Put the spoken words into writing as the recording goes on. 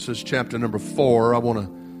This is chapter number 4. I want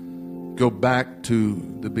to go back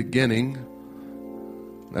to the beginning.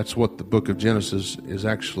 That's what the book of Genesis is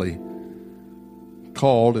actually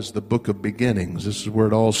called, is the book of beginnings. This is where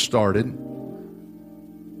it all started.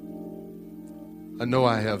 I know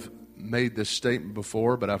I have made this statement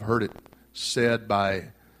before, but I've heard it said by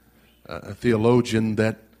a theologian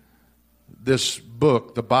that this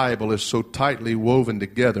book, the Bible, is so tightly woven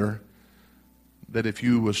together that if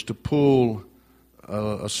you was to pull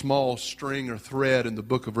a small string or thread in the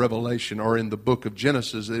book of Revelation or in the book of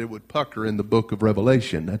Genesis, that it would pucker in the book of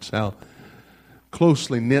Revelation. That's how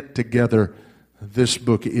closely knit together this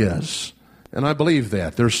book is. And I believe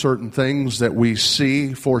that. There's certain things that we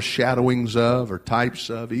see foreshadowings of or types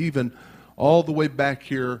of, even all the way back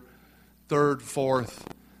here, 3rd, 4th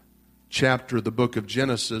chapter of the book of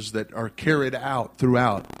Genesis, that are carried out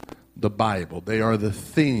throughout the Bible. They are the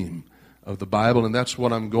theme of the Bible, and that's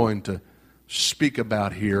what I'm going to speak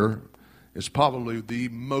about here. Is probably the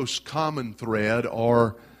most common thread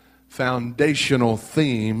or foundational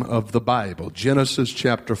theme of the Bible. Genesis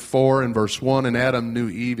chapter 4 and verse 1, and Adam knew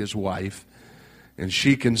Eve his wife, and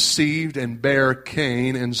she conceived and bare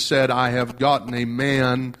Cain, and said, I have gotten a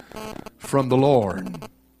man from the Lord.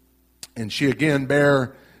 And she again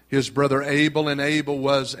bare his brother Abel, and Abel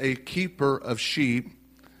was a keeper of sheep,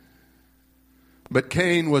 but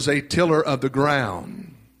Cain was a tiller of the ground.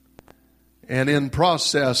 And in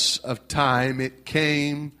process of time, it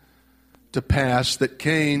came to pass that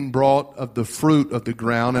Cain brought of the fruit of the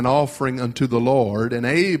ground an offering unto the Lord. And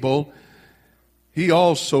Abel, he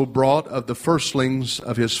also brought of the firstlings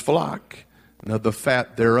of his flock, and of the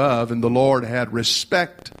fat thereof. And the Lord had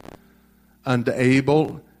respect unto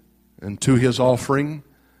Abel and to his offering,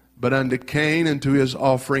 but unto Cain and to his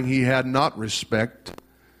offering he had not respect.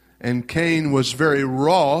 And Cain was very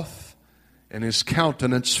wroth, and his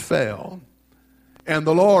countenance fell. And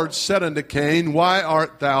the Lord said unto Cain, Why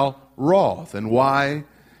art thou wroth, and why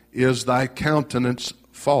is thy countenance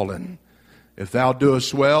fallen? If thou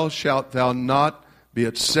doest well, shalt thou not be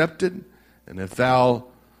accepted? And if thou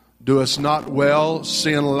doest not well,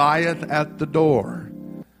 sin lieth at the door.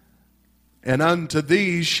 And unto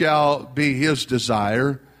thee shall be his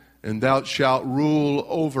desire, and thou shalt rule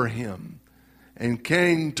over him. And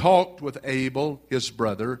Cain talked with Abel, his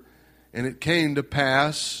brother, and it came to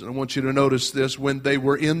pass, and I want you to notice this, when they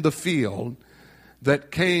were in the field,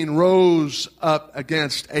 that Cain rose up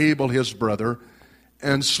against Abel his brother,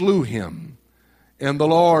 and slew him. And the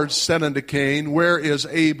Lord said unto Cain, Where is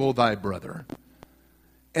Abel thy brother?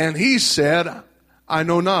 And he said, I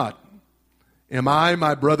know not. Am I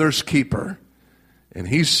my brother's keeper? And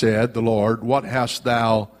he said, the Lord, What hast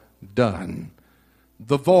thou done?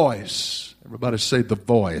 The voice, everybody say the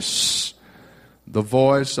voice. The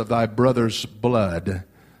voice of thy brother's blood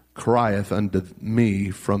crieth unto me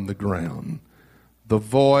from the ground. The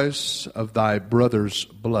voice of thy brother's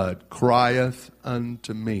blood crieth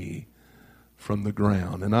unto me from the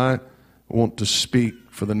ground. And I want to speak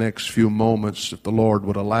for the next few moments, if the Lord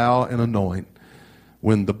would allow, and anoint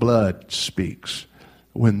when the blood speaks.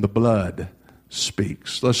 When the blood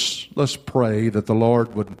speaks. Let's pray that the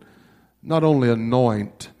Lord would not only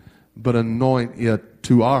anoint, but anoint it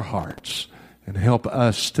to our hearts and help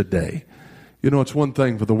us today. You know, it's one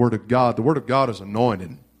thing for the Word of God. The Word of God is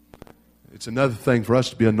anointed. It's another thing for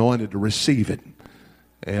us to be anointed to receive it.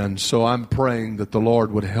 And so I'm praying that the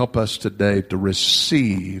Lord would help us today to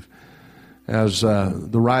receive, as the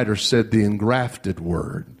writer said, the engrafted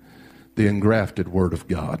Word of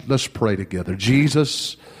God. Let's pray together.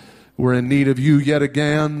 Jesus, we're in need of you yet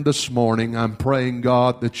again this morning. I'm praying,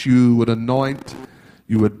 God, that you would anoint,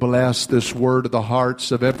 you would bless this word of the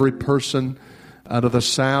hearts of every person out of the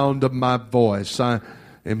sound of my voice. I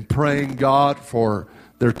am praying, God, for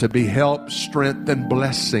there to be help, strength, and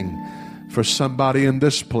blessing for somebody in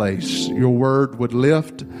this place. Your word would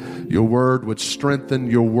lift, your word would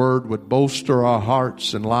strengthen, your word would bolster our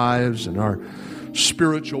hearts and lives and our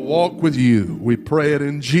spiritual walk with you. We pray it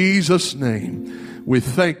in Jesus' name. We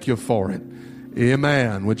thank you for it.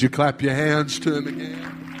 Amen. Would you clap your hands to him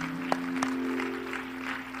again?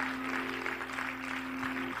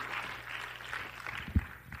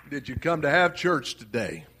 Did you come to have church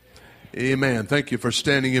today? Amen. Thank you for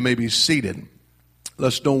standing. You may be seated.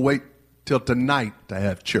 Let's don't wait till tonight to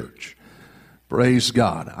have church. Praise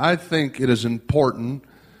God. I think it is important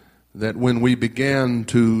that when we began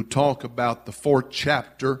to talk about the 4th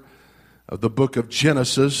chapter of the book of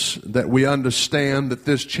Genesis, that we understand that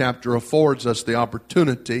this chapter affords us the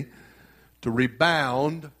opportunity to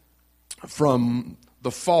rebound from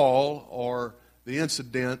the fall or the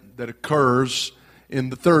incident that occurs in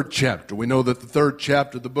the 3rd chapter. We know that the 3rd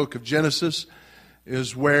chapter of the book of Genesis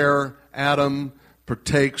is where Adam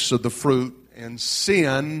partakes of the fruit, and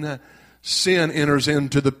sin enters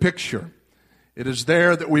into the picture. It is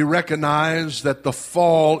there that we recognize that the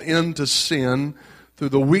fall into sin through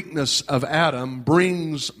the weakness of Adam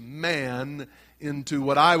brings man into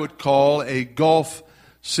what I would call a gulf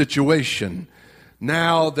situation.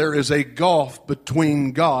 Now there is a gulf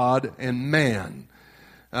between God and man.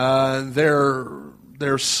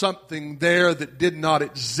 There's something there that did not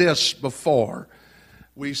exist before.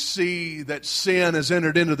 We see that sin has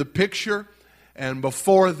entered into the picture, and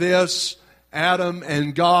before this, Adam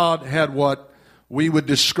and God had what we would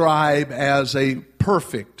describe as a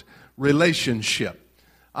perfect relationship.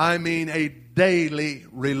 I mean a daily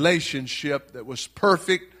relationship that was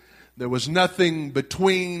perfect. There was nothing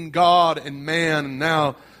between God and man, and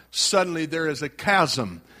now suddenly there is a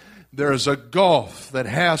chasm. There is a gulf that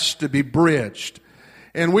has to be bridged.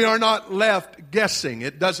 And we are not left guessing.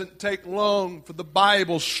 It doesn't take long for the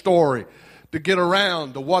Bible story to get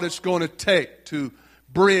around to what it's going to take to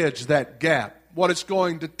bridge that gap, what it's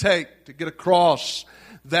going to take to get across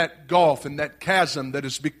that gulf and that chasm that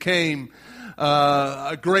has become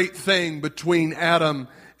a great thing between Adam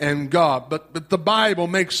and God. But the Bible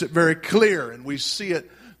makes it very clear, and we see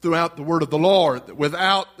it throughout the Word of the Lord, that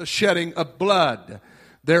without the shedding of blood,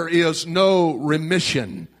 there is no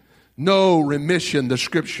remission. No remission, the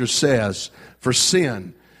Scripture says, for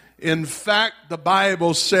sin. In fact, the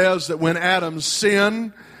Bible says that when Adam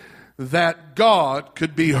sinned, that God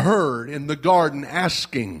could be heard in the garden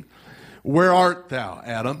asking, "Where art thou,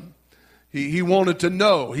 Adam?" He wanted to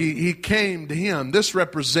know. He came to him. This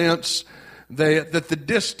represents that the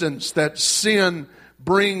distance that sin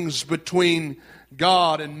brings between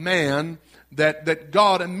God and man, that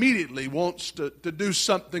God immediately wants to do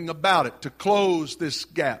something about it, to close this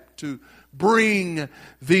gap, to bring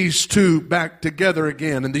these two back together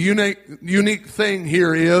again. And the unique thing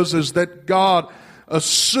here is that God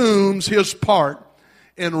assumes his part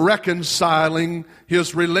in reconciling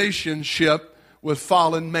his relationship with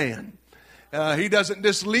fallen man. He doesn't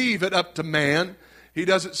just leave it up to man. He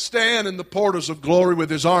doesn't stand in the portals of glory with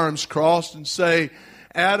his arms crossed and say,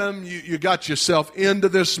 "Adam, you got yourself into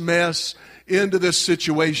this mess, into this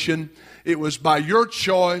situation. It was by your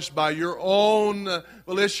choice, by your own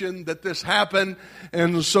volition that this happened,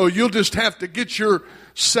 and so you'll just have to get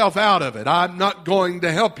yourself out of it. I'm not going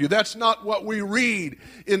to help you." That's not what we read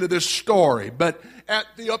into this story. But at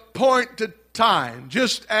the appointed time,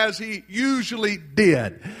 just as he usually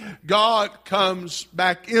did, God comes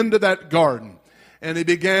back into that garden, and he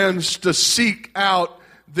begins to seek out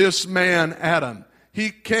this man, Adam. He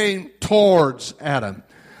came towards Adam.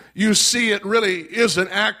 You see, it really isn't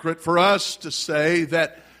accurate for us to say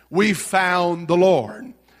that we found the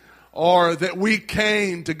Lord or that we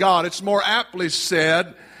came to God. It's more aptly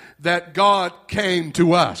said that God came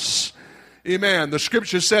to us. Amen. The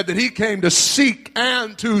Scripture said that he came to seek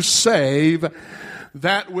and to save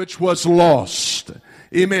that which was lost.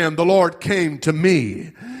 Amen. The Lord came to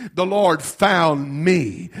me. The Lord found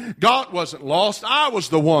me. God wasn't lost. I was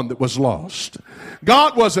the one that was lost.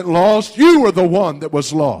 God wasn't lost. You were the one that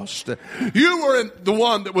was lost. You were the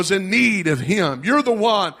one that was in need of him. You're the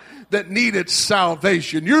one that needed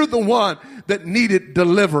salvation. You're the one that needed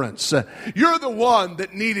deliverance. You're the one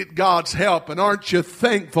that needed God's help. And aren't you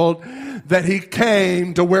thankful that he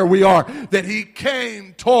came to where we are, that he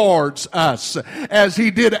came towards us as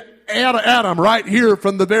he did Adam right here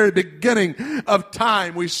from the very beginning of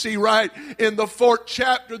time. We see right in the 4th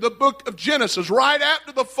chapter, the book of Genesis, right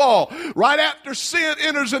after the fall, right after sin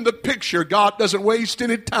enters in the picture, God doesn't waste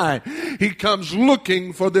any time. He comes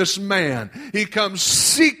looking for this man. He comes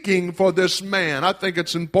seeking for this man. I think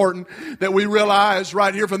it's important that we realize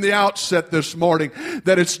right here from the outset this morning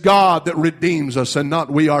that it's God that redeems us and not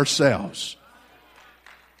we ourselves.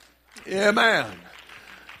 Amen.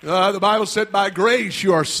 The Bible said, "By grace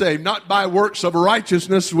you are saved, not by works of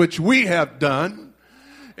righteousness which we have done."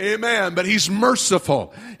 Amen. But he's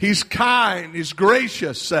merciful. He's kind. He's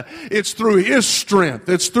gracious. It's through his strength.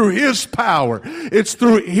 It's through his power. It's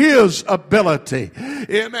through his ability.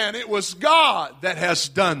 Amen. It was God that has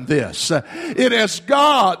done this. It is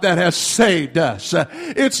God that has saved us.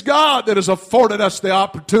 It's God that has afforded us the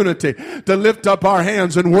opportunity to lift up our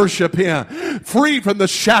hands and worship him, free from the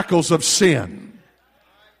shackles of sin.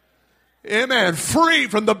 Amen. Free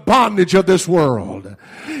from the bondage of this world.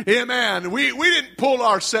 Amen. We didn't pull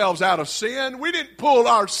ourselves out of sin. We didn't pull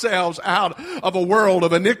ourselves out of a world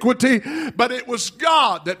of iniquity, but it was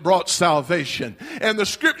God that brought salvation. And the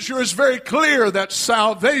Scripture is very clear that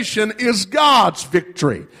salvation is God's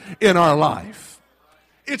victory in our life.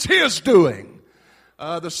 It's his doing.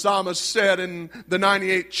 The psalmist said in the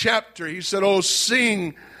 98th chapter, he said, "Oh,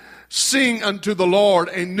 sing unto the Lord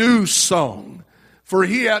a new song, for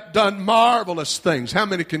he hath done marvelous things." How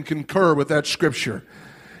many can concur with that scripture?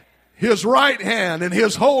 His right hand and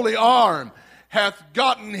his holy arm hath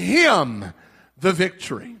gotten him the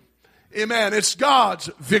victory. Amen. It's God's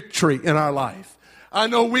victory in our life. I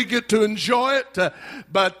know we get to enjoy it,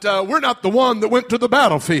 but we're not the one that went to the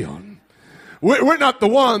battlefield. We're not the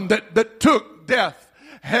one that took death,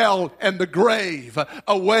 hell, and the grave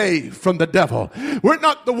away from the devil. We're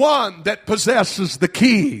not the one that possesses the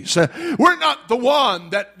keys. We're not the one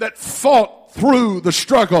that fought through the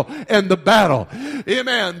struggle and the battle.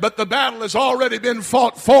 Amen. But the battle has already been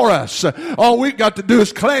fought for us. All we've got to do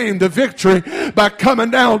is claim the victory by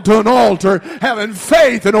coming down to an altar, having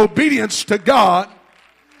faith and obedience to God,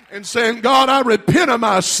 and saying, "God, I repent of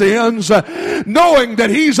my sins," knowing that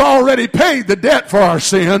He's already paid the debt for our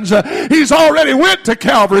sins. He's already went to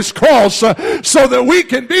Calvary's cross so that we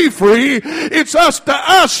can be free. It's us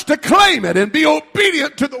to claim it and be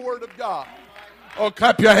obedient to the Word of God. Oh,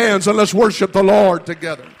 clap your hands and let's worship the Lord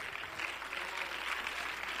together.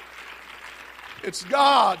 It's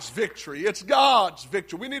God's victory. It's God's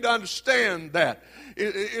victory. We need to understand that.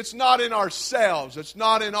 It's not in ourselves. It's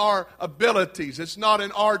not in our abilities. It's not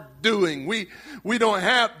in our doing. We don't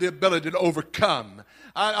have the ability to overcome.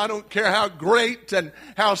 I don't care how great and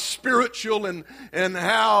how spiritual and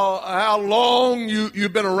how long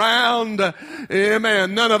you've been around.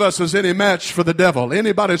 Amen. None of us is any match for the devil.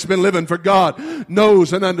 Anybody that's been living for God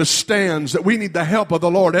knows and understands that we need the help of the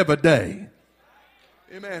Lord every day.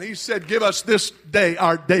 Amen. He said, "Give us this day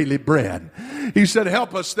our daily bread." He said,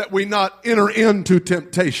 "Help us that we not enter into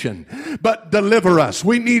temptation, but deliver us."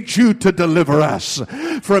 We need you to deliver us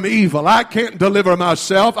from evil. I can't deliver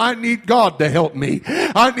myself. I need God to help me.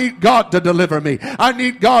 I need God to deliver me. I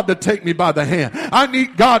need God to take me by the hand. I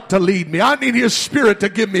need God to lead me. I need His Spirit to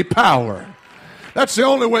give me power. That's the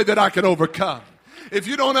only way that I can overcome. If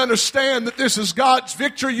you don't understand that this is God's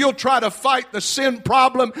victory, you'll try to fight the sin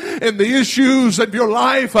problem and the issues of your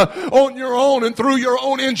life on your own and through your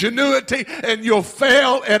own ingenuity, and you'll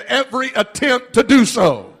fail at every attempt to do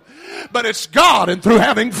so. But it's God, and through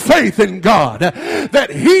having faith in God, that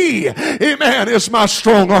He, amen, is my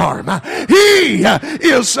strong arm. He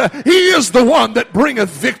is the one that bringeth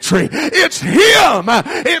victory. It's Him,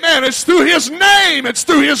 amen. It's through His name, it's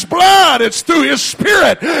through His blood, it's through His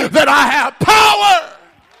Spirit that I have power.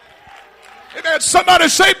 Amen. Somebody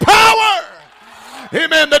say power.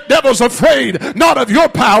 Amen. The devil's afraid not of your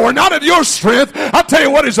power, not of your strength. I'll tell you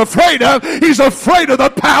what he's afraid of. He's afraid of the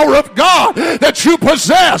power of God that you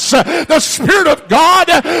possess. The Spirit of God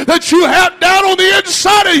that you have down on the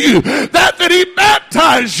inside of you. That He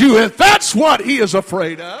baptized you with. That's what he is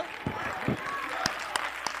afraid of.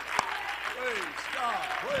 Praise God.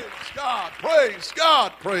 Praise God. Praise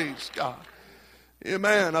God. Praise God.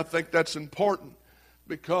 Amen. I think that's important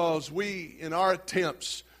because we, in our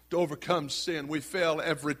attempts to overcome sin, we fail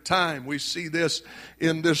every time. We see this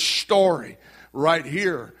in this story right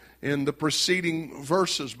here in the preceding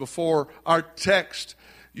verses before our text.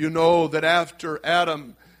 You know that after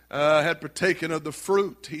Adam had partaken of the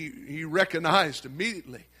fruit, he recognized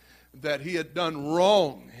immediately that he had done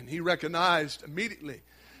wrong, and he recognized immediately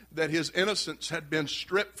that his innocence had been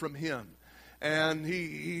stripped from him. And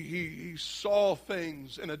he saw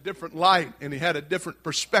things in a different light, and he had a different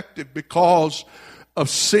perspective because of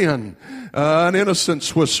sin. An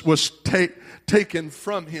innocence was taken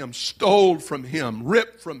from him, stole from him,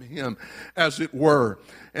 ripped from him, as it were.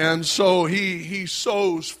 And so he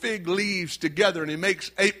sews fig leaves together and he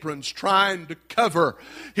makes aprons trying to cover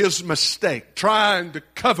his mistake, trying to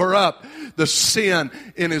cover up the sin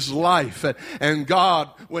in his life. And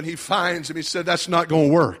God, when He finds him, He said, "That's not going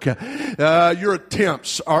to work. Your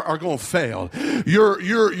attempts are going to fail.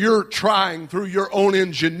 You're trying through your own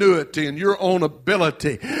ingenuity and your own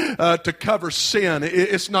ability to cover sin.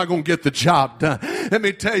 It's not going to get the job done." Let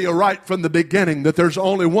me tell you right from the beginning that there's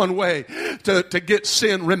only one way to get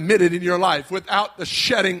sin remitted in your life: without the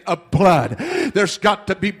shedding of blood. There's got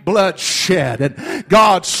to be blood shed. And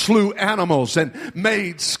God slew animals and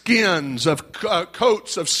made skins of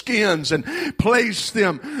coats of skins and placed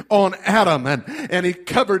them on Adam, and He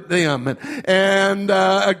covered them and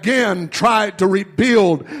again tried to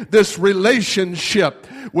rebuild this relationship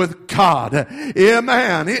with God.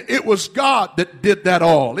 Amen. It was God that did that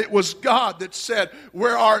all. It was God that said,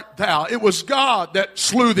 where art thou? It was God that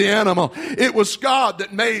slew the animal. It was God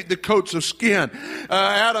that made the coats of skin.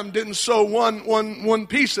 Adam didn't sew one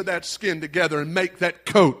piece of that skin together and make that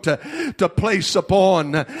coat to place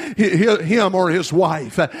upon him or his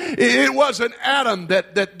wife. It wasn't Adam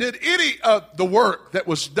that did any of the work that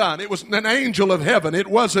was done. It was an angel of heaven. It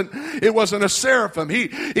wasn't a seraphim.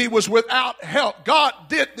 He was without help. God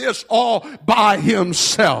did this all by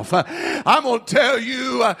himself. I'm going to tell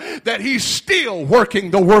you that he's still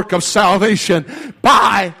working the work of salvation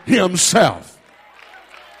by himself.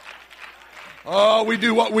 Oh, we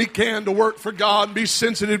do what we can to work for God and be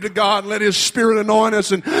sensitive to God and let His Spirit anoint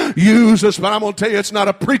us and use us. But I'm going to tell you, it's not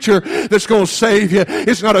a preacher that's going to save you.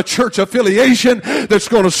 It's not a church affiliation that's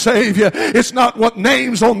going to save you. It's not what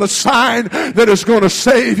name's on the sign that is going to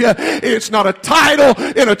save you. It's not a title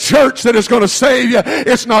in a church that is going to save you.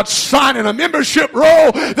 It's not signing a membership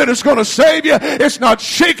roll that is going to save you. It's not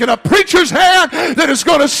shaking a preacher's hand that is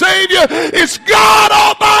going to save you. It's God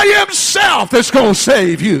all by Himself that's going to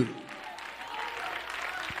save you.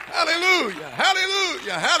 Hallelujah,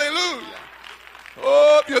 hallelujah, hallelujah.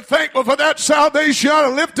 Oh, if you're thankful for that salvation, you ought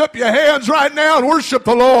to lift up your hands right now and worship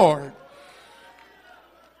the Lord.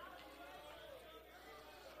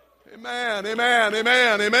 Amen, amen,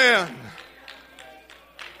 amen, amen.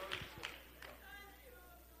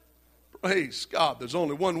 Praise God. There's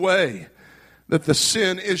only one way that the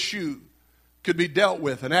sin issue could be dealt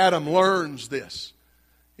with, and Adam learns this.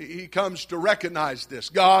 He comes to recognize this.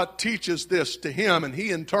 God teaches this to him, and he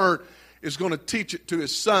in turn is going to teach it to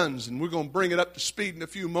his sons. And we're going to bring it up to speed in a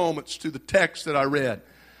few moments to the text that I read.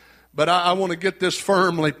 But I want to get this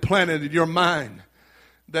firmly planted in your mind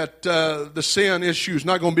that the sin issue is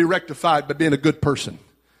not going to be rectified by being a good person.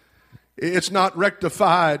 It's not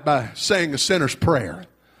rectified by saying a sinner's prayer.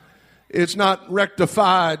 It's not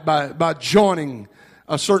rectified by joining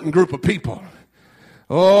a certain group of people.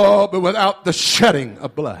 Oh, but without the shedding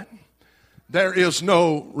of blood, there is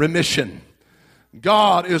no remission.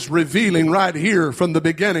 God is revealing right here from the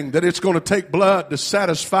beginning that it's going to take blood to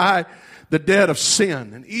satisfy the debt of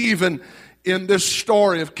sin. And even in this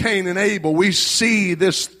story of Cain and Abel, we see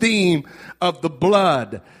this theme of the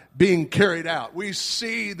blood being carried out. We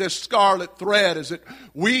see this scarlet thread as it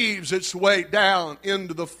weaves its way down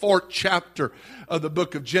into the 4th chapter of the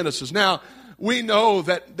book of Genesis. Now, we know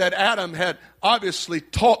that Adam had obviously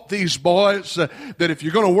taught these boys that if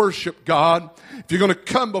you're going to worship God, if you're going to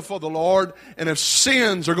come before the Lord, and if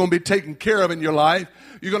sins are going to be taken care of in your life,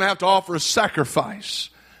 you're going to have to offer a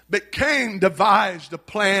sacrifice. But Cain devised a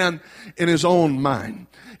plan in his own mind.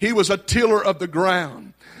 He was a tiller of the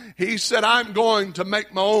ground. He said, I'm going to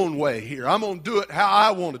make my own way here. I'm going to do it how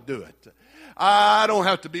I want to do it. I don't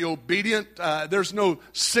have to be obedient. There's no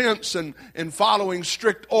sense in following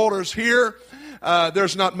strict orders here.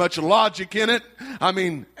 There's not much logic in it. I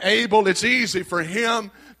mean, Abel, it's easy for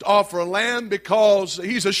him to offer a lamb because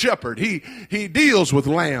he's a shepherd. He deals with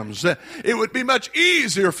lambs. It would be much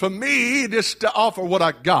easier for me just to offer what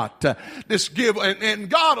I got. Just give, and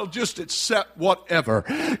God will just accept whatever.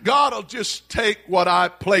 God will just take what I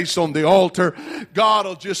place on the altar. God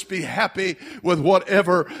will just be happy with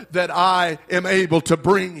whatever that I am able to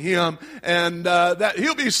bring Him, and that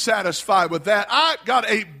He'll be satisfied with that. I got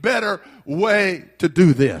a better way to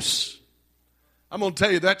do this. I'm going to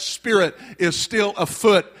tell you that spirit is still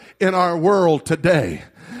afoot in our world today.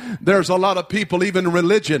 There's a lot of people, even in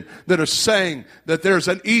religion, that are saying that there's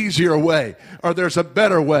an easier way or there's a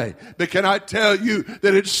better way. But can I tell you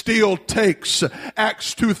that it still takes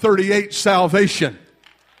Acts 2:38 salvation?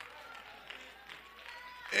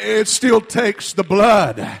 It still takes the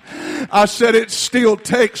blood. I said it still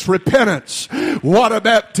takes repentance. Water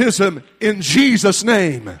baptism in Jesus'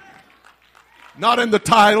 name. Not in the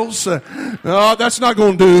titles. No, that's not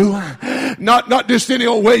going to do. Not just any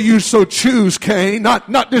old way you so choose, Cain.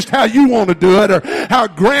 Not just how you want to do it or how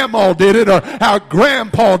grandma did it or how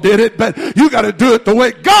grandpa did it. But you got to do it the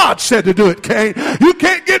way God said to do it, Cain. You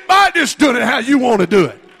can't get by just doing it how you want to do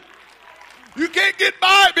it. You can't get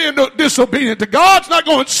by being disobedient to God. God's not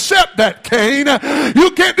going to accept that, Cain.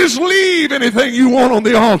 You can't just leave anything you want on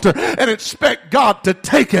the altar and expect God to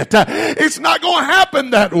take it. It's not going to happen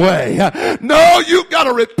that way. No, you got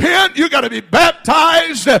to repent. You got to be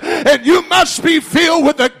baptized, and you must be filled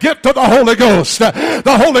with the gift of the Holy Ghost.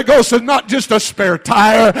 The Holy Ghost is not just a spare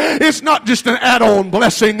tire. It's not just an add-on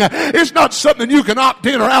blessing. It's not something you can opt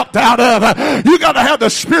in or opt out of. You got to have the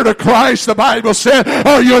Spirit of Christ, the Bible said,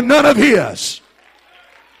 or you're none of His.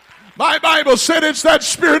 My Bible said it's that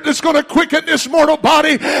Spirit that's going to quicken this mortal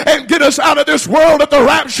body and get us out of this world at the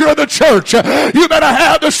rapture of the church. You better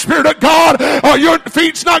have the Spirit of God, or your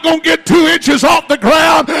feet's not going to get 2 inches off the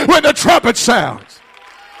ground when the trumpet sounds.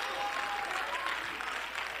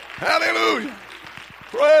 Hallelujah.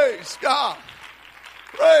 Praise God.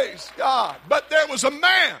 Praise God. But there was a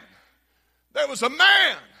man. There was a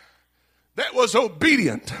man that was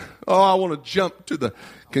obedient. Oh, I want to jump to the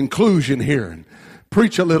conclusion here and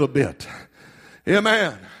preach a little bit.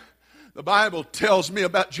 Amen. The Bible tells me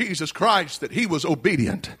about Jesus Christ that he was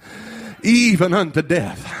obedient even unto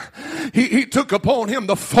death. He took upon him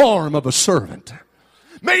the form of a servant,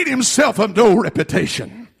 made himself of no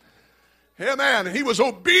reputation. Amen. He was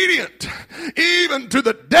obedient even to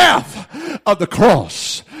the death of the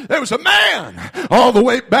cross. There was a man all the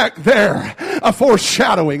way back there, a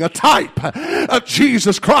foreshadowing, a type of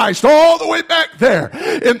Jesus Christ, all the way back there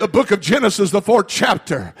in the book of Genesis, the 4th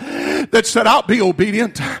chapter, that said, I'll be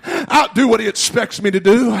obedient. I'll do what he expects me to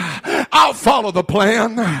do. I'll follow the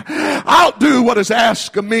plan. I'll do what is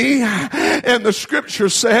asked of me. And the scripture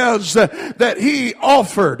says that he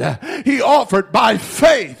offered by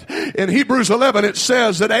faith. In Hebrews 11, it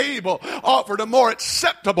says that Abel offered a more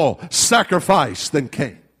acceptable sacrifice than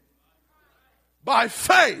Cain. By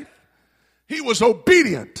faith, he was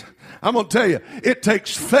obedient. I'm going to tell you, it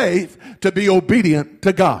takes faith to be obedient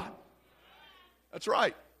to God. That's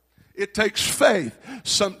right. It takes faith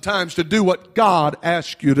sometimes to do what God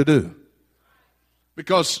asks you to do.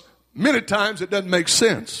 Because many times it doesn't make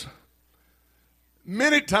sense.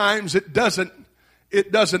 Many times it doesn't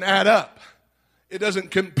add up. It doesn't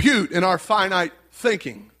compute in our finite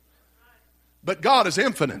thinking. But God is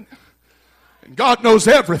infinite. And God knows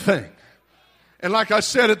everything. And like I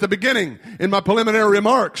said at the beginning in my preliminary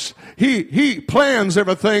remarks, He plans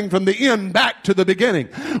everything from the end back to the beginning.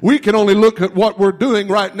 We can only look at what we're doing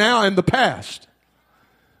right now in the past.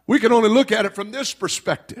 We can only look at it from this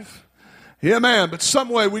perspective. Yeah, man, but some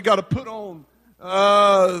way we got to put on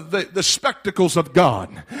the spectacles of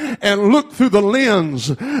God and look through the lens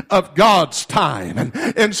of God's time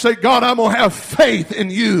and say, God, I'm going to have faith in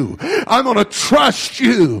you. I'm going to trust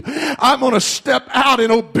you. I'm going to step out in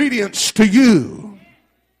obedience to you.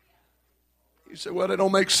 You say, well, it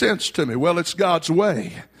don't make sense to me. Well, it's God's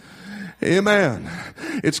way. Amen.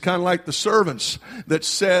 It's kind of like the servants that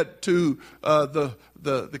said to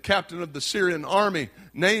the captain of the Syrian army,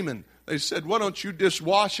 Naaman, they said, why don't you just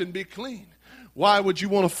wash and be clean? Why would you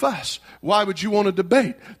want to fuss? Why would you want to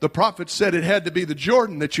debate? The prophet said it had to be the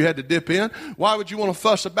Jordan that you had to dip in. Why would you want to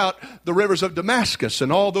fuss about the rivers of Damascus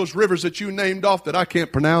and all those rivers that you named off that I can't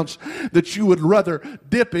pronounce that you would rather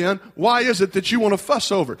dip in? Why is it that you want to fuss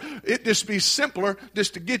over? It'd just be simpler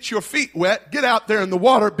just to get your feet wet, get out there in the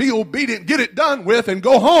water, be obedient, get it done with, and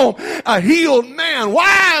go home a healed man.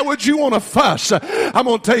 Why would you want to fuss? I'm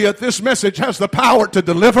going to tell you, if this message has the power to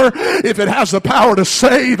deliver, if it has the power to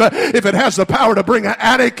save, if it has the power to bring an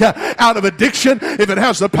addict out of addiction, if it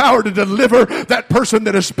has the power to deliver that person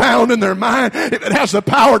that is bound in their mind, if it has the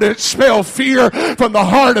power to expel fear from the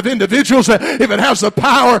heart of individuals, if it has the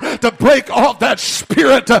power to break off that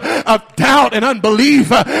spirit of doubt and unbelief,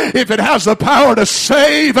 if it has the power to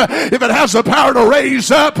save, if it has the power to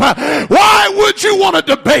raise up, why would you want to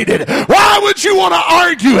debate it? Why would you want to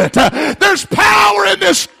argue it? There's power in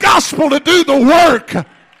this gospel to do the work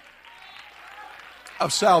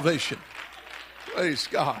of salvation. Praise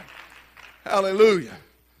God. Hallelujah.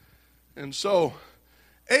 And so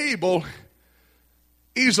Abel,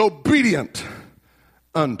 he's obedient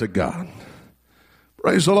unto God.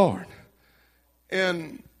 Praise the Lord.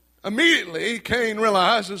 And immediately Cain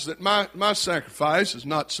realizes that my sacrifice is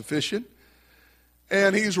not sufficient,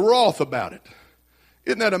 and he's wroth about it.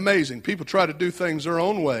 Isn't that amazing? People try to do things their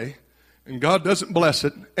own way, and God doesn't bless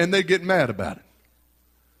it, and they get mad about it.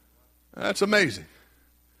 That's amazing.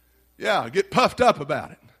 Yeah, get puffed up about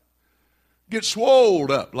it. Get swolled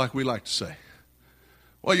up, like we like to say.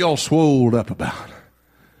 What y'all swolled up about?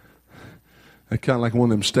 That kind of like one of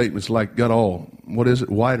them statements like got all, what is it,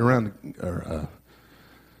 white around the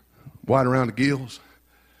gills?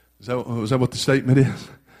 Is that what the statement is?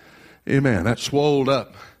 Amen. That's swolled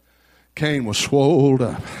up. Cain was swolled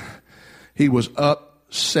up. He was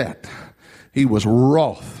upset. He was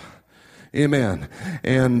wroth. Amen.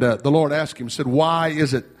 And the Lord asked him, said, why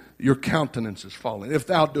is it your countenance is fallen? If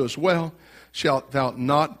thou doest well, shalt thou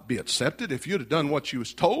not be accepted? If you'd have done what you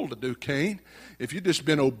was told to do, Cain, if you'd just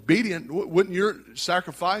been obedient, wouldn't your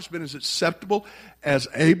sacrifice been as acceptable as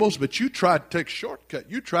Abel's? But you tried to take a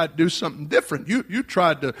shortcut. You tried to do something different. You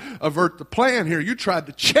tried to avert the plan here. You tried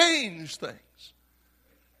to change things.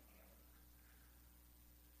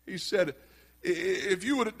 He said, If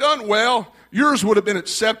you would have done well, yours would have been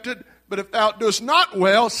accepted. But if thou doest not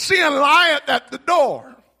well, sin lieth at the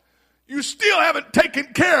door. You still haven't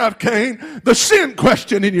taken care of, Cain, the sin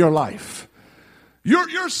question in your life.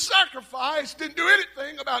 Your sacrifice didn't do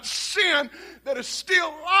anything about sin that is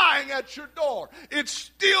still lying at your door. It's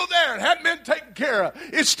still there. It hadn't been taken care of.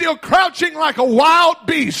 It's still crouching like a wild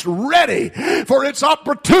beast, ready for its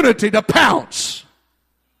opportunity to pounce.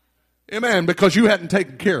 Amen. Because you hadn't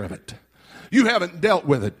taken care of it. You haven't dealt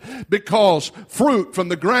with it, because fruit from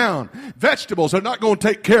the ground, vegetables are not going to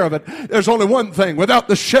take care of it. There's only one thing. Without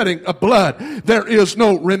the shedding of blood, there is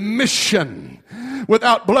no remission.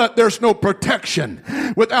 Without blood, there's no protection.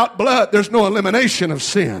 Without blood, there's no elimination of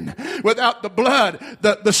sin. Without the blood,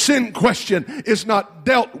 the sin question is not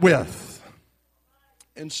dealt with.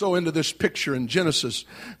 And so into this picture in Genesis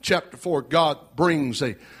chapter 4, God brings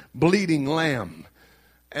a bleeding lamb.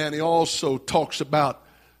 And he also talks about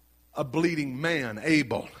a bleeding man,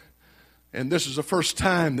 Abel. And this is the first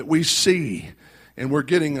time that we see, and we're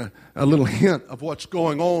getting a little hint of what's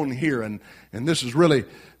going on here. And this is really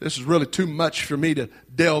too much for me to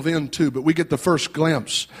delve into, but we get the first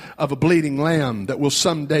glimpse of a bleeding lamb that will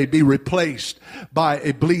someday be replaced by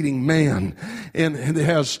a bleeding man. And it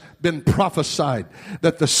has been prophesied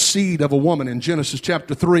that the seed of a woman, in Genesis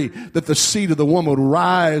chapter 3, that the seed of the woman would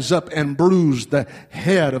rise up and bruise the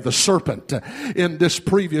head of the serpent. In this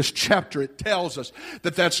previous chapter, it tells us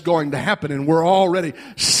that that's going to happen, and we're already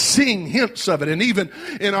seeing hints of it. And even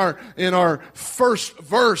in our first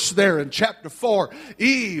verse there in chapter 4,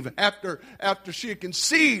 Eve, after she had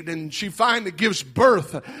conceived and she finally gives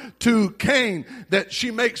birth to Cain, that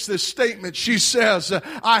she makes this statement. She says,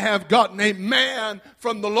 I have gotten a man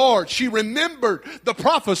from the Lord. She remembered the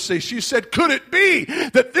prophecy. She said, could it be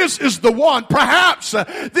that this is the one? Perhaps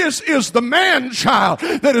this is the man-child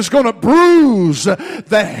that is going to bruise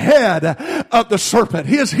the head of the serpent.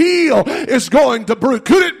 His heel is going to bruise.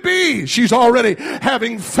 Could it be? She's already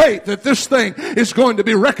having faith that this thing is going to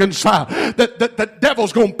be reconciled, that the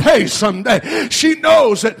devil's going to pay someday. She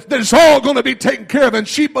knows that it's all going to be taken care of, and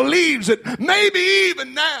she believes that maybe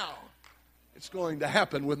even now it's going to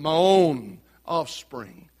happen with my own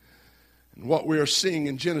offspring. And what we are seeing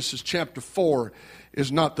in Genesis chapter 4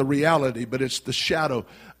 is not the reality, but it's the shadow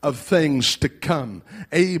of things to come.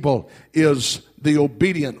 Abel is the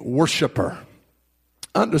obedient worshiper.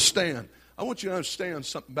 Understand, I want you to understand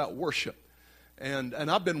something about worship. And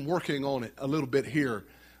I've been working on it a little bit here,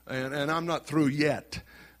 and I'm not through yet.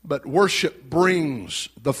 But worship brings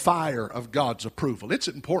the fire of God's approval. It's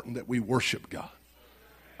important that we worship God.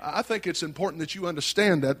 I think it's important that you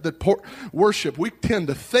understand that worship, we tend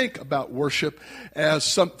to think about worship as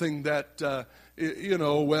something that,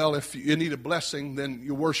 if you need a blessing, then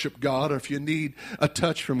you worship God. Or if you need a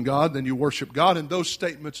touch from God, then you worship God. And those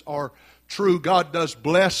statements are true. God does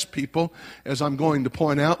bless people, as I'm going to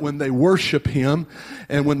point out, when they worship Him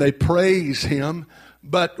and when they praise Him.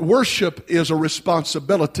 But worship is a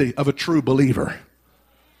responsibility of a true believer.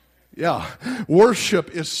 Yeah, worship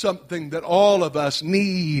is something that all of us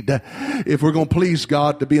need if we're going to please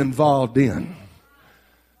God to be involved in.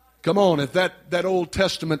 Come on, if that Old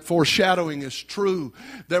Testament foreshadowing is true,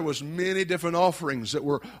 there was many different offerings that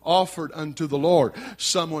were offered unto the Lord.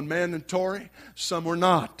 Some were mandatory, some were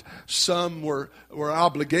not. Some were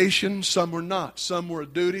obligation, some were not. Some were a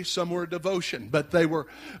duty, some were a devotion. But they were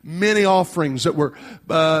many offerings that were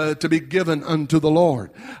to be given unto the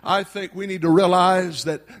Lord. I think we need to realize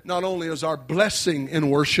that not only is our blessing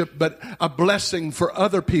in worship, but a blessing for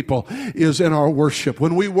other people is in our worship.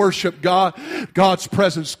 When we worship God, God's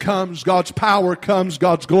presence comes, God's power comes,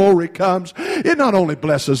 God's glory comes. It not only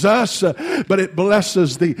blesses us, but it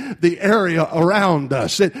blesses the area around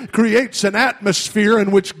us. It creates an atmosphere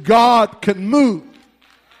in which God can move.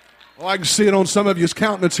 Oh, I can see it on some of you's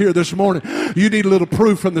countenance here this morning. You need a little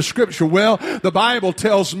proof from the Scripture. Well, the Bible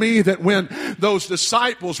tells me that when those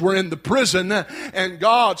disciples were in the prison and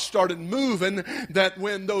God started moving, that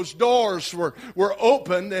when those doors were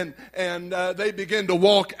opened and they began to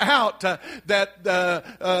walk out, that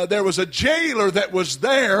there was a jailer that was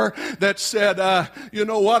there that said, you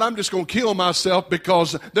know what, I'm just going to kill myself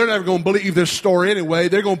because they're never going to believe this story anyway.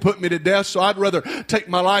 They're going to put me to death, so I'd rather take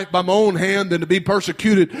my life by my own hand than to be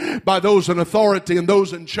persecuted by those in authority and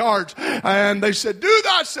those in charge. And they said, do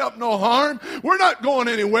thyself no harm. We're not going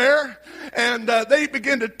anywhere. And they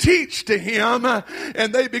began to teach to him,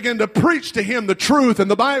 and they began to preach to him the truth. And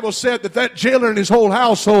the Bible said that jailer and his whole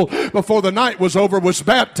household, before the night was over, was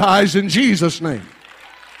baptized in Jesus' name.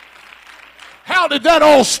 How did that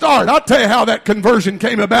all start? I'll tell you how that conversion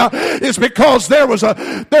came about. It's because there was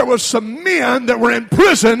some men that were in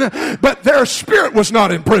prison, but their spirit was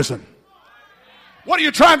not in prison. What are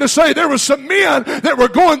you trying to say? There were some men that were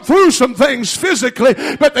going through some things physically,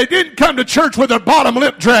 but they didn't come to church with their bottom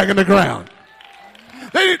lip dragging the ground.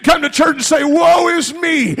 They didn't come to church and say, woe is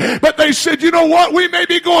me. But they said, you know what? We may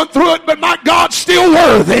be going through it, but my God's still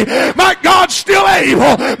worthy. My God's still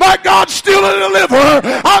able. My God's still a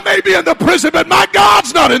deliverer. I may be in the prison, but my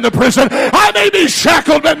God's not in the prison. I may be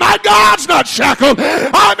shackled, but my God's not shackled.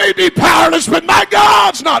 I may be powerless, but my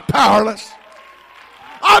God's not powerless.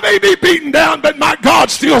 I may be beaten down, but my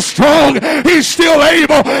God's still strong. He's still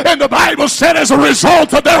able. And the Bible said as a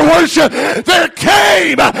result of their worship, there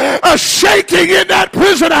came a shaking in that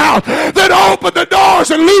prison house that opened the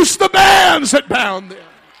doors and loosed the bands that bound them.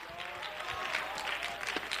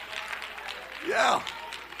 Yeah.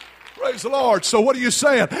 Praise the Lord. So what are you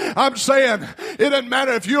saying? I'm saying it doesn't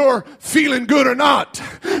matter if you're feeling good or not.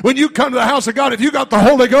 When you come to the house of God, if you got the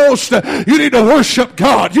Holy Ghost, you need to worship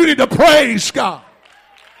God. You need to praise God.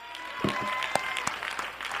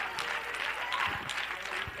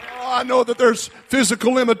 I know that there's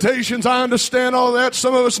physical limitations. I understand all that.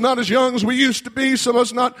 Some of us not as young as we used to be. Some of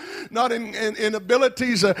us not in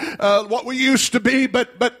abilities what we used to be.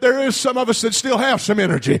 But there is some of us that still have some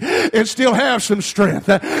energy and still have some strength.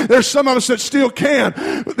 There's some of us that still can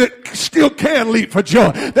leap for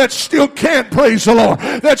joy. That still can praise the Lord.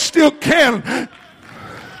 That still can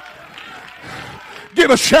give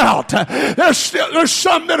a shout. There's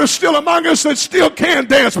some that are still among us that still can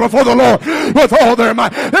dance before the Lord with all their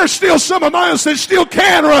might. There's still some among us that still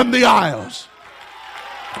can run the aisles.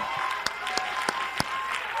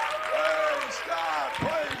 Praise God,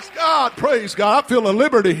 praise God, praise God. I feel a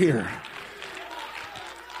liberty here.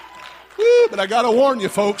 Woo, but I got to warn you,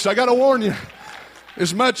 folks. I got to warn you.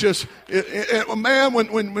 As much as, man,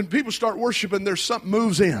 when people start worshiping, there's something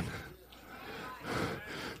moves in.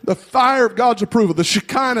 The fire of God's approval, the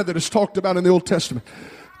Shekinah that is talked about in the Old Testament,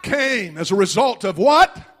 came as a result of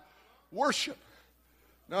what? Worship.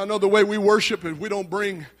 Now, I know the way we worship is we don't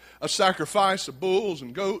bring a sacrifice of bulls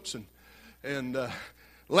and goats and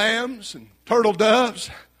lambs and turtle doves.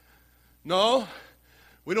 No,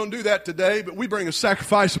 we don't do that today, but we bring a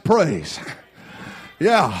sacrifice of praise.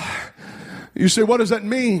 Yeah. You say, what does that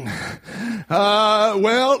mean?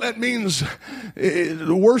 Well, that means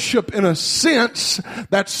worship in a sense.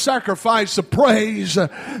 That sacrifice of praise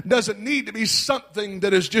doesn't need to be something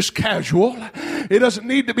that is just casual. It doesn't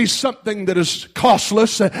need to be something that is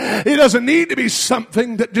costless. It doesn't need to be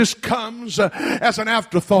something that just comes as an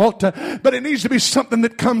afterthought. But it needs to be something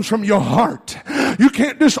that comes from your heart. You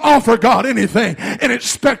can't just offer God anything and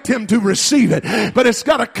expect Him to receive it. But it's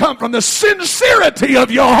got to come from the sincerity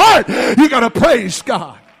of your heart. You got to praise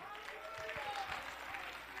God.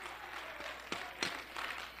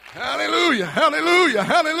 Hallelujah, hallelujah,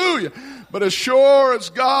 hallelujah. But as sure as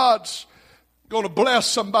God's going to bless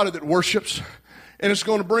somebody that worships, and it's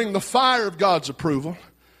going to bring the fire of God's approval,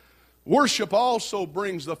 worship also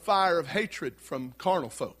brings the fire of hatred from carnal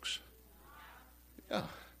folks. Yeah.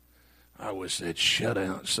 I wish they'd sit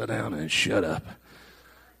down and shut up.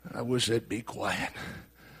 I wish they'd be quiet.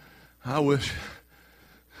 I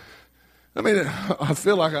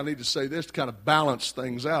feel like I need to say this to kind of balance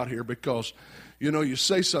things out here, because, you know, you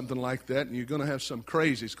say something like that and you're going to have some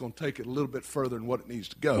crazy. It's going to take it a little bit further than what it needs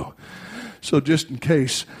to go. So just in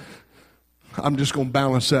case, I'm just going to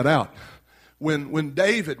balance that out. When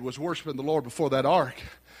David was worshiping the Lord before that ark,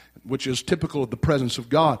 which is typical of the presence of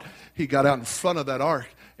God, he got out in front of that ark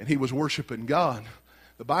and he was worshiping God.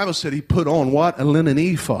 The Bible said he put on what? A linen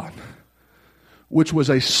ephod, which was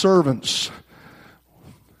a servant's.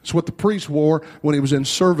 It's what the priest wore when he was in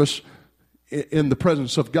service in the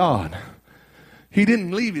presence of God. He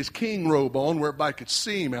didn't leave his king robe on where everybody could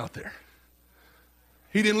see him out there.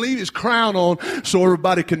 He didn't leave his crown on so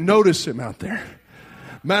everybody could notice him out there.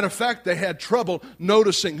 Matter of fact, they had trouble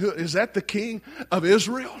noticing, is that the king of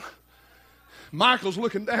Israel? Michael's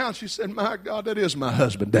looking down. She said, my God, that is my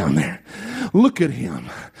husband down there. Look at him.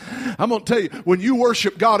 I'm going to tell you, when you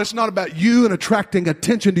worship God, it's not about you and attracting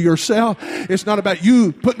attention to yourself. It's not about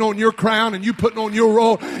you putting on your crown and you putting on your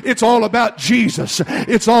robe. It's all about Jesus.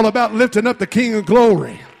 It's all about lifting up the King of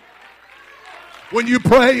glory. When you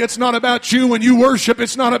pray, it's not about you. When you worship,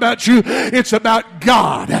 it's not about you. It's about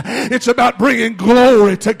God. It's about bringing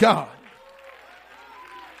glory to God.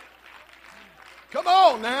 Come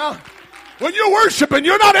on now. When you're worshiping,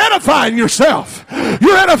 you're not edifying yourself.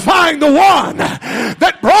 You're edifying the one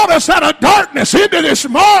that brought us out of darkness into this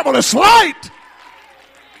marvelous light.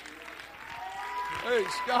 Praise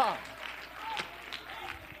God.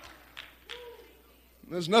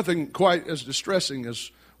 There's nothing quite as distressing as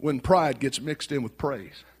when pride gets mixed in with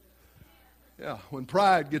praise. Yeah, when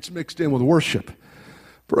pride gets mixed in with worship.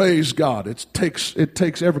 Praise God. It takes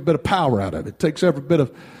every bit of power out of it. It takes every bit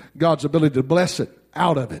of God's ability to bless it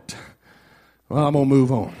out of it. Well, I'm going to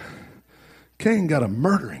move on. Cain got a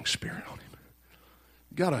murdering spirit on him.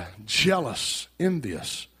 Got a jealous,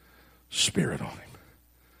 envious spirit on him.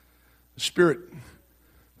 The spirit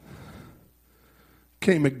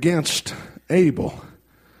came against Abel,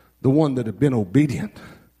 the one that had been obedient,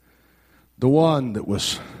 the one that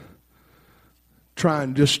was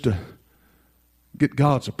trying just to get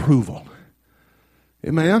God's approval.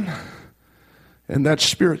 Amen? And that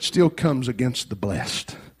spirit still comes against the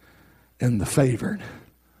blessed and the favored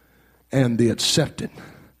and the accepted.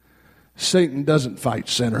 Satan doesn't fight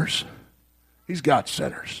sinners. He's got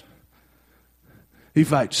sinners. He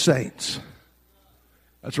fights saints.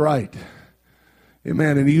 That's right.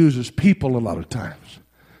 Amen. And he uses people a lot of times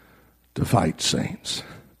to fight saints.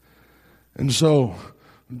 And so,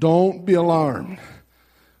 don't be alarmed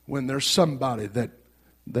when there's somebody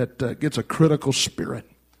that gets a critical spirit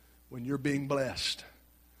when you're being blessed.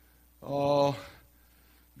 Oh,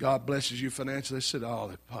 God blesses you financially. They said,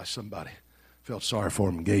 oh, somebody felt sorry for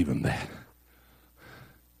him and gave him that.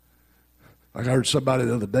 Like I heard somebody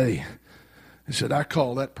the other day. He said, I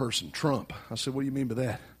call that person Trump. I said, what do you mean by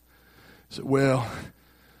that? He said, well,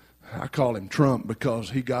 I call him Trump because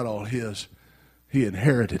he got all his. He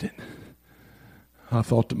inherited it. I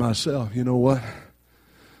thought to myself, you know what?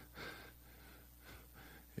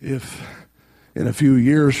 If in a few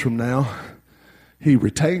years from now he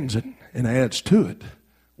retains it and adds to it,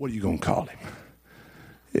 what are you going to call him?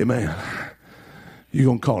 Amen. You're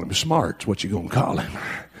going to call him smart is what you're going to call him.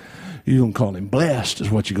 You're going to call him blessed is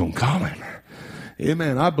what you're going to call him.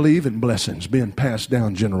 Amen. I believe in blessings being passed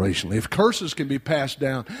down generationally. If curses can be passed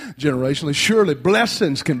down generationally, surely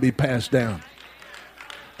blessings can be passed down.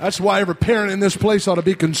 That's why every parent in this place ought to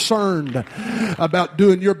be concerned about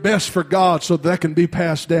doing your best for God so that can be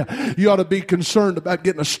passed down. You ought to be concerned about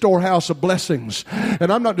getting a storehouse of blessings.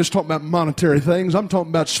 And I'm not just talking about monetary things. I'm talking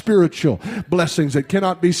about spiritual blessings that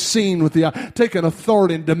cannot be seen with the eye. Taking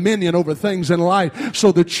authority and dominion over things in life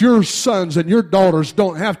so that your sons and your daughters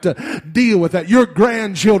don't have to deal with that. Your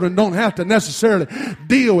grandchildren don't have to necessarily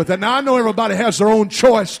deal with that. Now, I know everybody has their own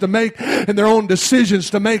choice to make and their own decisions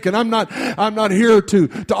to make. And I'm not here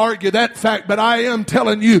to argue that fact, but I am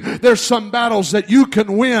telling you there's some battles that you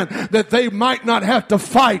can win that they might not have to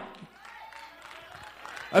fight.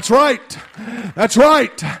 That's right. That's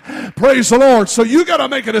right. Praise the Lord. So you got to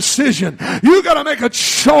make a decision. You got to make a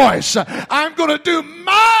choice. I'm going to do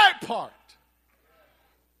my part.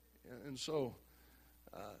 And so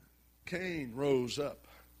Cain rose up.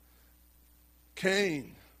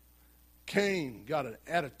 Cain got an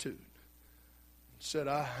attitude. Said,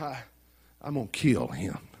 I'm going to kill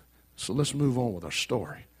him. So let's move on with our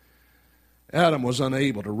story. Adam was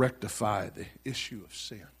unable to rectify the issue of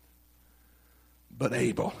sin. But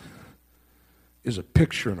Abel is a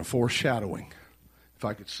picture and a foreshadowing, if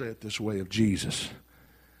I could say it this way, of Jesus.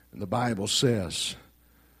 And the Bible says,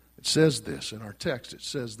 it says this in our text, it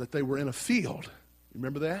says that they were in a field.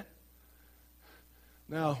 Remember that?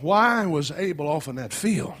 Now, why was Abel off in that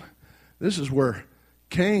field? This is where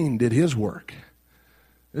Cain did his work.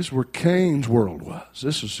 This is where Cain's world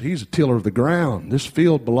was. He's a tiller of the ground. This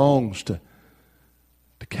field belongs to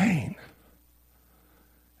Cain.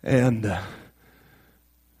 And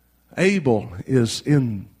Abel is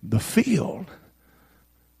in the field,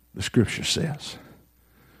 the Scripture says.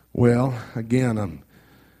 Well, again, I'm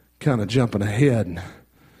kind of jumping ahead,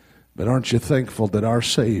 but aren't you thankful that our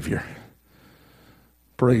Savior,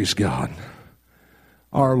 praise God,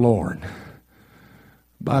 our Lord,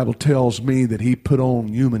 Bible tells me that he put on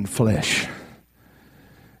human flesh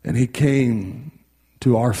and he came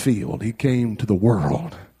to our field. He came to the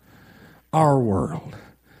world, our world.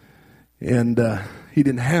 And he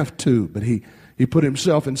didn't have to, but he put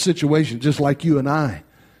himself in situations just like you and I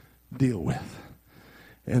deal with.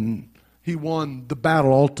 And he won the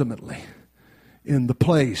battle ultimately in the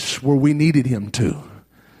place where we needed him to.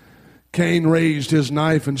 Cain raised his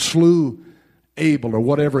knife and slew Abel, or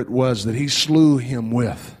whatever it was that he slew him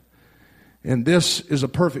with. And this is a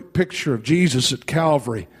perfect picture of Jesus at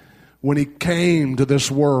Calvary when he came to this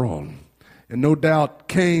world. And no doubt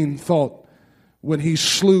Cain thought when he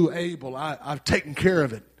slew Abel, I've taken care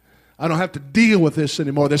of it. I don't have to deal with this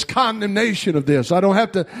anymore. There's condemnation of this. I don't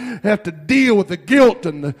have to deal with the guilt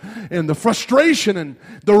and the frustration and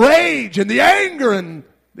the rage and the anger and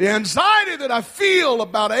the anxiety that I feel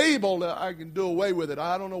about Abel. I can do away with it.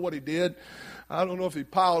 I don't know what he did. I don't know if he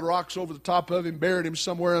piled rocks over the top of him, buried him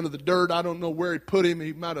somewhere under the dirt. I don't know where he put him.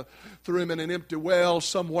 He might have threw him in an empty well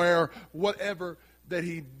somewhere. Whatever that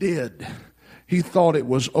he did, He thought it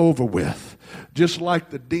was over with. Just like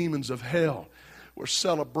the demons of hell were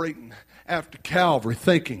celebrating after Calvary,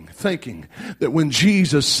 thinking that when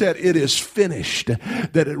Jesus said it is finished,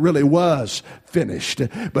 that it really was finished.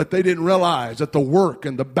 But they didn't realize that the work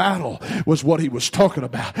and the battle was what he was talking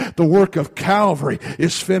about. The work of Calvary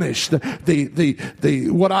is finished. The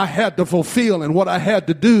what I had to fulfill and what I had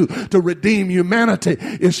to do to redeem humanity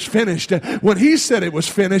is finished. When he said it was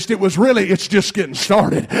finished, it's just getting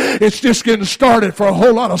started. It's just getting started for a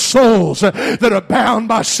whole lot of souls that are bound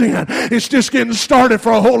by sin. It's just getting started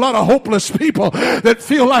for a whole lot of hopeless people that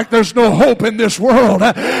feel like there's no hope in this world.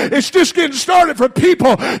 It's just getting started for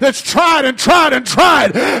people that's tried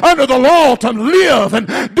under the law to live and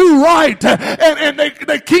do right, and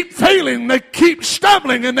they keep failing, they keep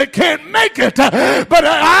stumbling, and they can't make it. But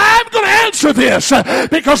I'm going to answer this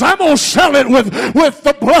because I'm going to sell it with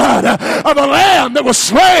the blood of the Lamb that was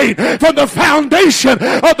slain from the foundation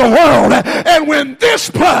of the world. And when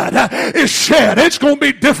this blood is shed, it's going to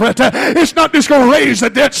be different. It's not just going to raise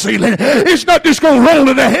the debt ceiling. It's not just going to roll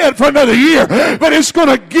it ahead for another year, but it's going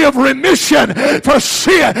to give remission for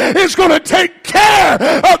sin. It's going to take care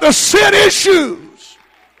of the sin issues.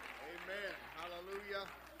 Amen. Yeah.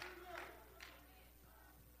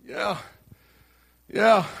 Hallelujah.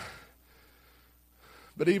 Yeah.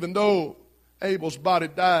 But even though Abel's body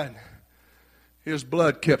died, his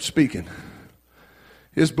blood kept speaking.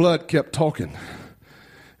 His blood kept talking.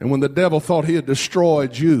 And when the devil thought he had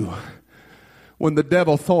destroyed you, when the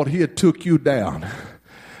devil thought he had took you down,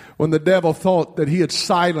 when the devil thought that he had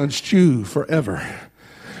silenced you forever,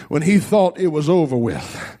 when he thought it was over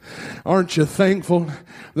with, aren't you thankful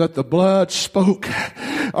that the blood spoke?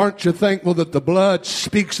 Aren't you thankful that the blood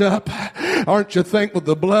speaks up? Aren't you thankful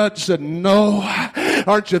the blood said no?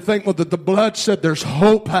 Aren't you thankful that the blood said there's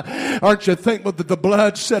hope? Aren't you thankful that the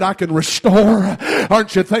blood said I can restore?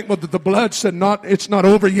 Aren't you thankful that the blood said it's not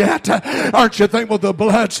over yet? Aren't you thankful the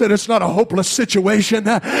blood said it's not a hopeless situation?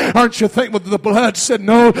 Aren't you thankful that the blood said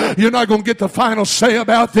no, you're not going to get the final say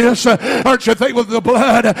about this? Aren't you thankful that the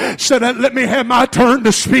blood said let me have my turn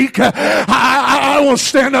to speak? I want to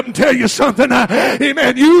stand up and tell you something.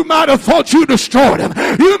 Amen. You might have thought you destroyed him.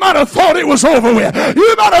 You might have thought it was over with.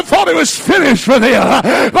 You might have thought it was finished for them.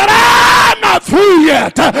 But I'm not through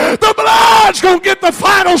yet. The blood's going to get the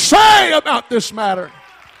final say about this matter.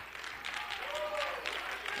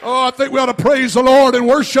 Oh, I think we ought to praise the Lord and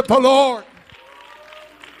worship the Lord.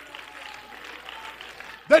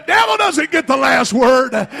 The devil doesn't get the last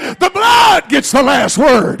word. The blood gets the last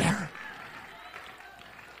word.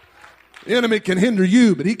 The enemy can hinder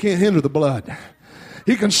you, but he can't hinder the blood.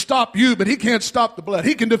 He can stop you, but he can't stop the blood.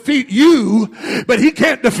 He can defeat you, but he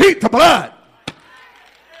can't defeat the blood.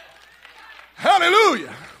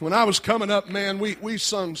 Hallelujah. When I was coming up, man, we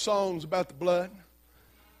sung songs about the blood.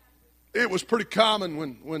 It was pretty common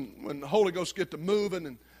when the Holy Ghost get to moving,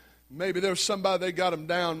 and maybe there was somebody, they got them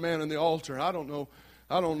down, man, in the altar. I don't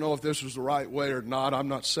know if this was the right way or not. I'm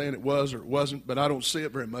not saying it was or it wasn't, but I don't see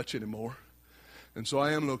it very much anymore. And so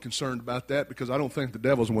I am a little concerned about that because I don't think the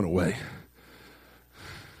devils went away.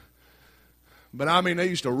 But I mean, they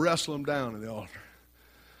used to wrestle them down in the altar.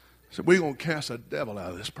 Said, we're going to cast a devil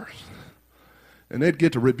out of this person. And they'd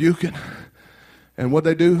get to rebuke it. And what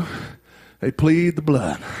they do, they plead the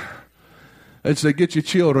blood. They'd say, get your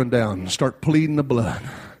children down and start pleading the blood.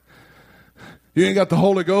 You ain't got the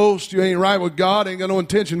Holy Ghost. You ain't right with God. Ain't got no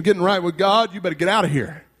intention of getting right with God. You better get out of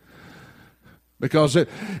here. Because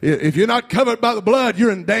if you're not covered by the blood, you're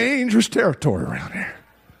in dangerous territory around here.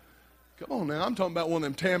 Come on now. I'm talking about one of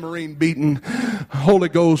them tambourine beating, Holy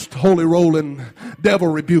Ghost, holy rolling, devil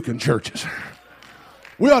rebuking churches.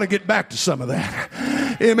 We ought to get back to some of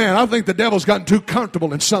that. Amen. I think the devil's gotten too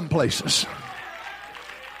comfortable in some places.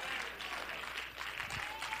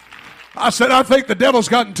 I said, I think the devil's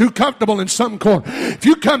gotten too comfortable in some corner. If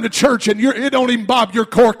you come to church and it don't even bob your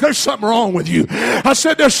cork, there's something wrong with you. I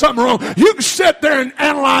said, there's something wrong. You can sit there and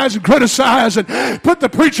analyze and criticize and put the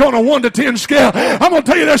preacher on a 1 to 10 scale. I'm going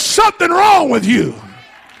to tell you, there's something wrong with you.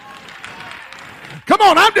 Come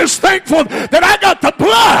on, I'm just thankful that I got the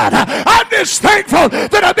blood. I'm just thankful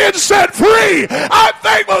that I've been set free. I'm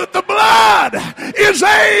thankful that the blood is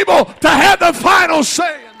able to have the final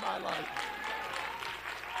say.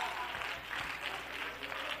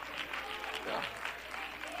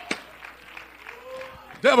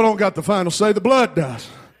 The devil don't got the final say. The blood does.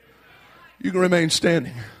 You can remain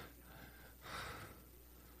standing.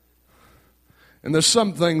 And there's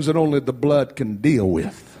some things that only the blood can deal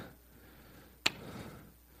with.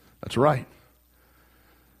 That's right.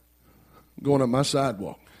 Going up my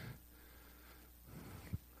sidewalk.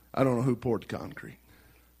 I don't know who poured the concrete.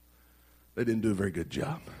 They didn't do a very good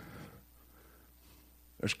job.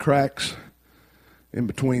 There's cracks in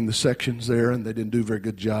between the sections there, and they didn't do a very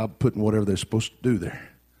good job putting whatever they're supposed to do there.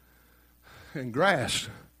 And grass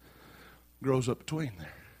grows up between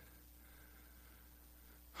there.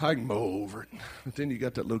 I can mow over it, but then you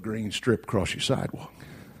got that little green strip across your sidewalk.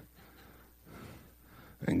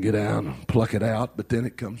 And get down and pluck it out, but then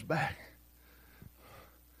it comes back.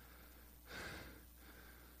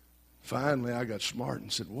 Finally, I got smart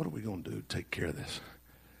and said, what are we going to do to take care of this?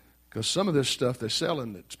 Because some of this stuff they're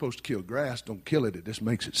selling that's supposed to kill grass don't kill it. It just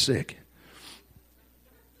makes it sick.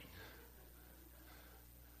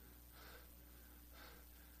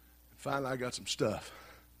 Finally, I got some stuff.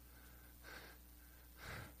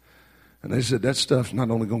 And they said, that stuff's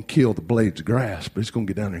not only going to kill the blades of grass, but it's going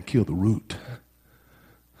to get down there and kill the root.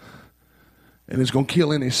 And it's going to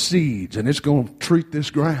kill any seeds, and it's going to treat this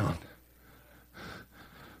ground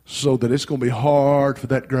so that it's going to be hard for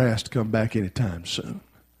that grass to come back anytime soon.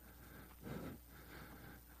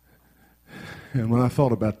 And when I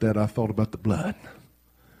thought about that, I thought about the blood.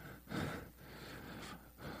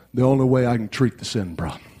 The only way I can treat the sin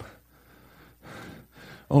problem,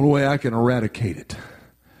 the only way I can eradicate it,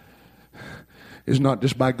 is not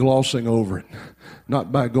just by glossing over it,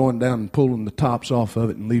 not by going down and pulling the tops off of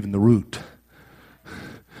it and leaving the root,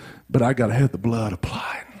 but I got to have the blood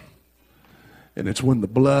applied. And it's when the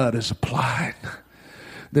blood is applied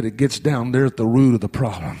that it gets down there at the root of the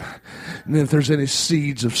problem. And if there's any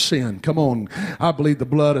seeds of sin, come on, I believe the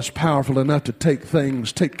blood is powerful enough to take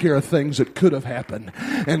care of things that could have happened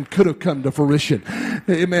and could have come to fruition.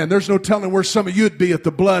 Amen. There's no telling where some of you'd be if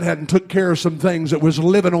the blood hadn't took care of some things that was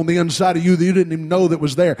living on the inside of you that you didn't even know that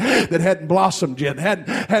was there, that hadn't blossomed yet,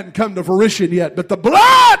 hadn't come to fruition yet. But the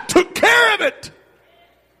blood took care of it.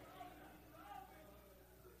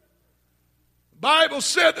 The Bible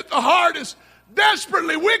said that the heart is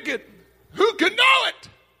desperately wicked. Who can know it?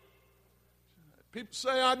 People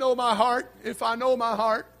say, I know my heart. If I know my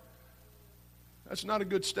heart, that's not a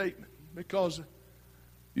good statement, because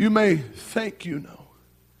you may think you know.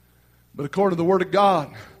 But according to the Word of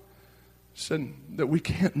God, it said that we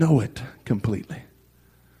can't know it completely.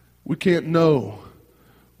 We can't know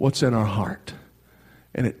what's in our heart.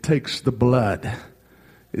 And it takes the blood.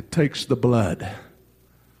 It takes the blood.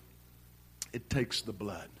 It takes the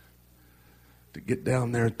blood to get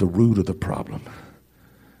down there at the root of the problem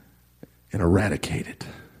and eradicate it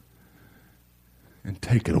and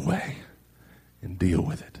take it away and deal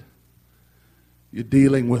with it. You're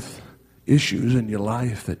dealing with issues in your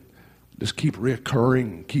life that just keep reoccurring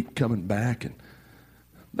and keep coming back, and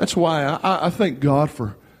that's why I thank God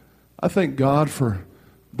for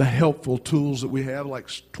the helpful tools that we have, like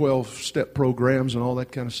 12-step programs and all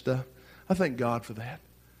that kind of stuff. I thank God for that.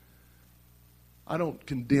 I don't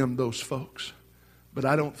condemn those folks, but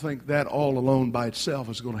I don't think that all alone by itself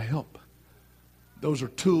is going to help. Those are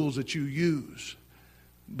tools that you use.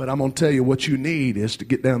 But I'm going to tell you what you need is to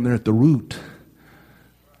get down there at the root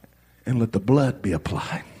and let the blood be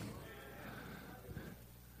applied.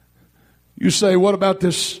 You say, what about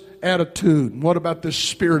this attitude? What about this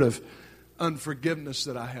spirit of unforgiveness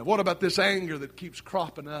that I have? What about this anger that keeps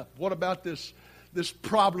cropping up? What about this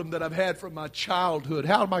problem that I've had from my childhood?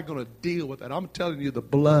 How am I going to deal with that? I'm telling you, the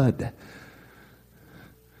blood.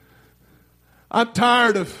 I'm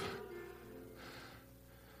tired of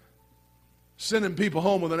sending people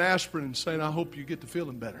home with an aspirin and saying, I hope you get to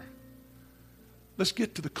feeling better. Let's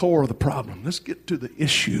get to the core of the problem. Let's get to the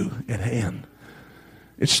issue at hand.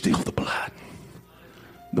 It's still the blood.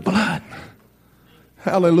 The blood.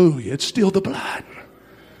 Hallelujah. It's still the blood.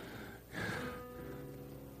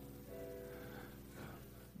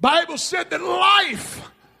 Bible said that life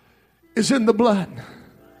is in the blood.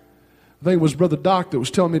 I think it was Brother Doc that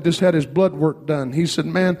was telling me just had his blood work done. He said,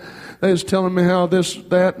 man, they was telling me how this,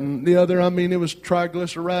 that, and the other. I mean, it was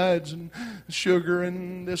triglycerides and sugar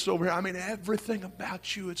and this over here. I mean, everything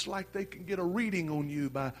about you, it's like they can get a reading on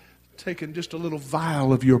you by taking just a little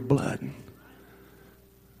vial of your blood.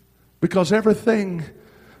 Because everything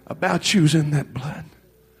about you is in that blood.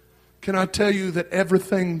 Can I tell you that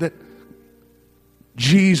everything that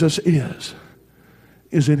Jesus is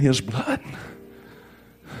in his blood?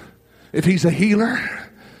 If he's a healer,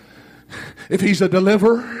 if he's a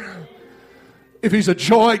deliverer, if he's a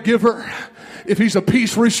joy giver, if he's a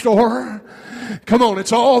peace restorer, come on,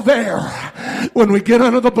 it's all there when we get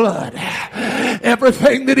under the blood.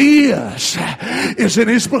 Everything that he is in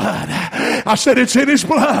his blood. I said it's in his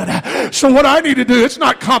blood. So what I need to do, it's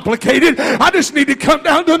not complicated. I just need to come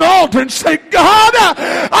down to an altar and say, God,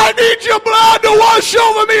 I need your blood to wash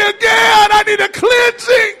over me again. I need a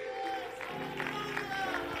cleansing.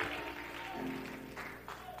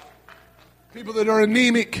 People that are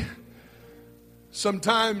anemic,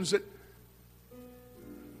 Sometimes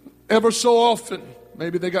ever so often,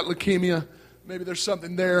 maybe they got leukemia, maybe there's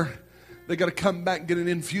something there, they got to come back and get an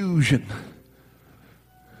infusion.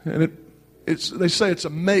 And they say it's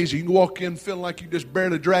amazing. You can walk in feeling like you just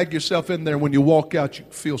barely drag yourself in there. When you walk out, you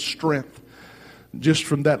feel strength just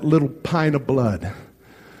from that little pint of blood,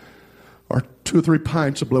 or 2 or 3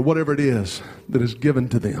 pints of blood, whatever it is that is given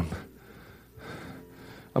to them.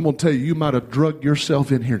 I'm going to tell you, you might have drugged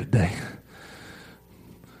yourself in here today.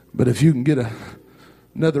 But if you can get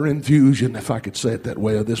another infusion, if I could say it that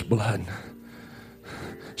way, of this blood.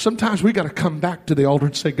 Sometimes we got to come back to the altar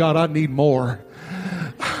and say, God, I need more.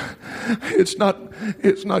 It's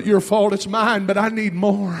not your fault, it's mine, but I need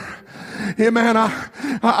more. Amen.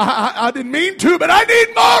 I didn't mean to, but I need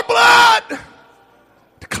more blood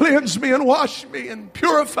to cleanse me and wash me and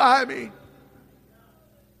purify me.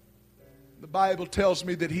 The Bible tells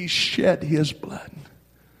me that he shed his blood.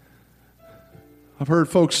 I've heard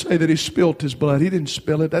folks say that he spilt his blood. He didn't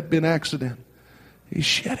spill it. That'd be an accident. He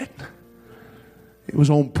shed it. It was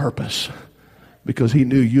on purpose because he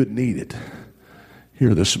knew you'd need it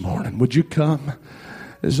here this morning. Would you come?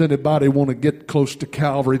 Does anybody want to get close to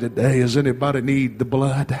Calvary today? Does anybody need the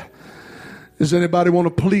blood? Does anybody want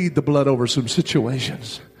to plead the blood over some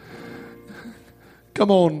situations?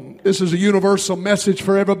 Come on. This is a universal message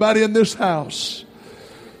for everybody in this house.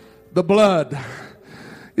 The blood.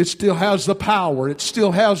 It still has the power. It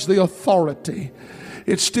still has the authority.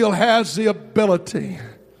 It still has the ability.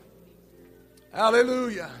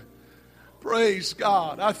 Hallelujah. Praise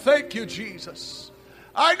God. I thank you, Jesus.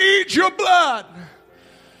 I need your blood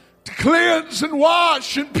to cleanse and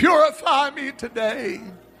wash and purify me today.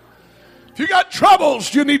 If you got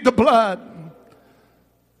troubles, you need the blood.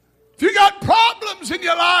 If you got problems in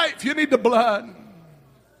your life, you need the blood.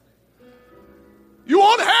 You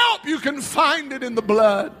want help, you can find it in the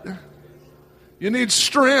blood. You need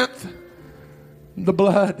strength in the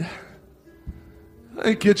blood.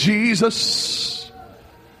 Thank you, Jesus.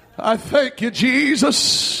 I thank you,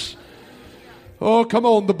 Jesus. Oh, come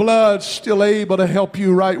on, the blood's still able to help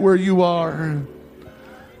you right where you are.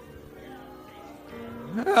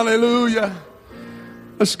 Hallelujah.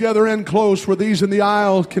 Let's gather in close where these in the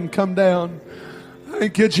aisle can come down.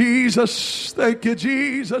 Thank you, Jesus. Thank you,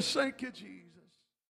 Jesus. Thank you, Jesus.